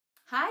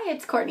Hi,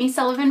 it's Courtney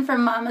Sullivan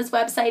from Mama's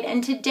Website,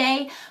 and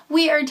today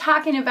we are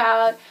talking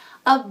about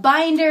a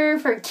binder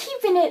for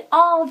keeping it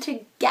all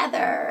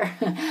together.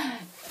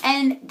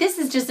 And this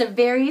is just a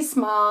very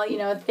small,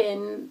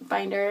 thin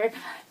binder,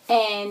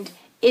 and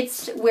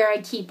it's where I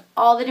keep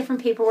all the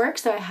different paperwork.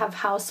 So I have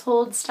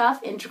household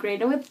stuff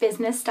integrated with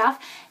business stuff,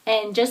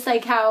 and just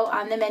like how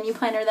on the menu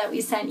planner that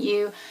we sent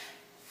you,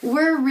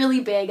 we're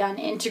really big on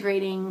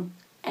integrating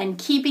and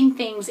keeping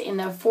things in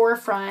the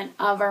forefront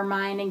of our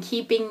mind and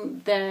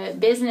keeping the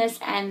business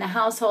and the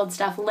household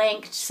stuff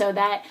linked so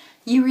that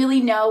you really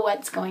know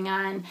what's going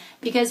on.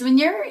 Because when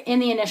you're in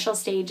the initial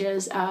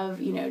stages of,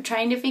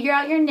 trying to figure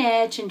out your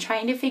niche and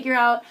trying to figure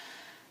out,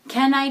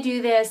 can I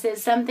do this?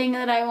 Is something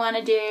that I want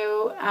to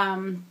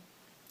do?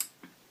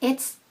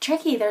 It's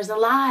tricky. There's a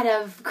lot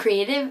of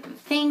creative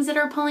things that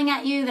are pulling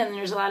at you. Then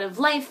there's a lot of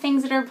life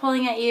things that are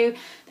pulling at you.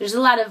 There's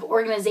a lot of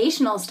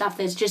organizational stuff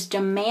that's just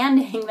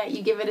demanding that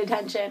you give it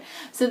attention.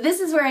 So this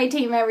is where I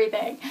tame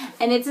everything.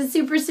 And it's a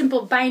super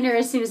simple binder.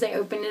 As soon as I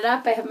open it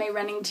up, I have my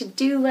running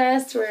to-do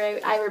list where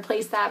I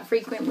replace that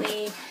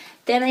frequently.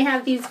 Then I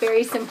have these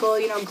very simple,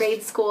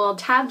 grade school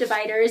tab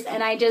dividers,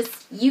 and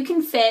you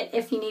can fit,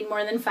 if you need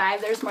more than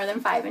 5, there's more than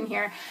 5 in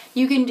here.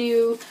 You can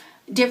do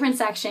different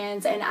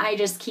sections, and I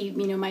just keep,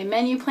 my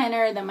menu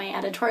planner, then my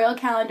editorial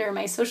calendar,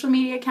 my social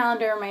media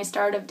calendar, my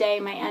start of day,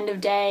 my end of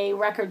day,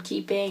 record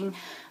keeping.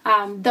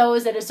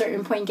 Those at a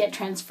certain point get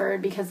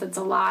transferred because it's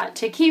a lot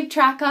to keep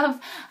track of.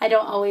 I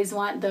don't always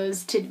want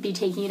those to be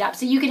taking it up.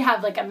 So you could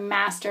have like a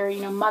master,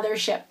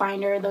 mothership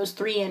binder, those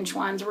 3-inch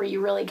ones where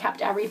you really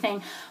kept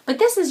everything. But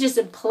this is just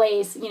a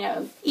place,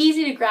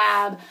 easy to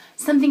grab,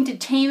 something to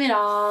tame it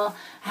all.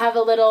 I have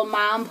a little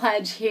mom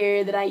pledge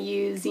here that I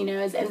use,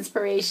 as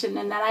inspiration,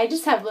 and then I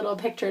just have little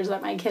pictures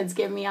that my kids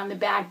give me on the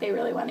back. They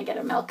really want to get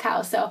a milk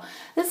cow. So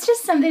it's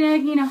just something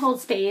to,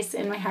 hold space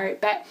in my heart.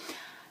 But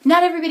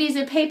not everybody's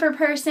a paper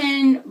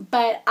person,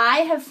 but I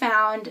have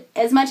found,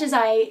 as much as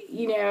I,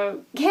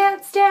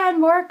 can't stand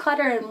more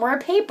clutter and more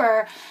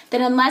paper,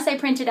 that unless I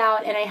print it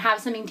out and I have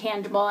something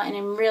tangible and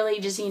I'm really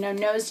just,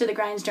 nose to the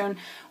grindstone,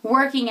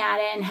 working at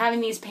it and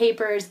having these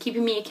papers,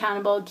 keeping me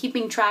accountable,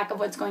 keeping track of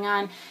what's going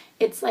on,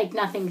 it's like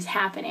nothing's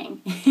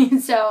happening.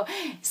 So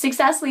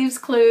success leaves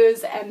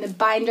clues, and the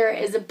binder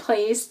is a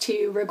place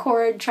to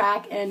record,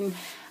 track, and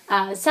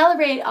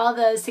celebrate all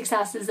the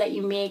successes that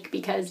you make,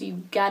 because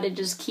you've got to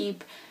just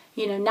keep,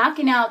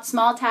 knocking out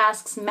small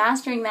tasks,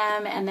 mastering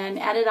them, and then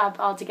add it up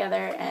all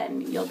together,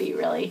 and you'll be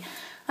really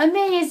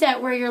amazed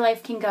at where your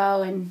life can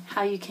go and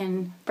how you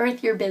can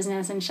birth your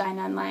business and shine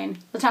online.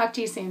 We'll talk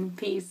to you soon.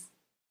 Peace.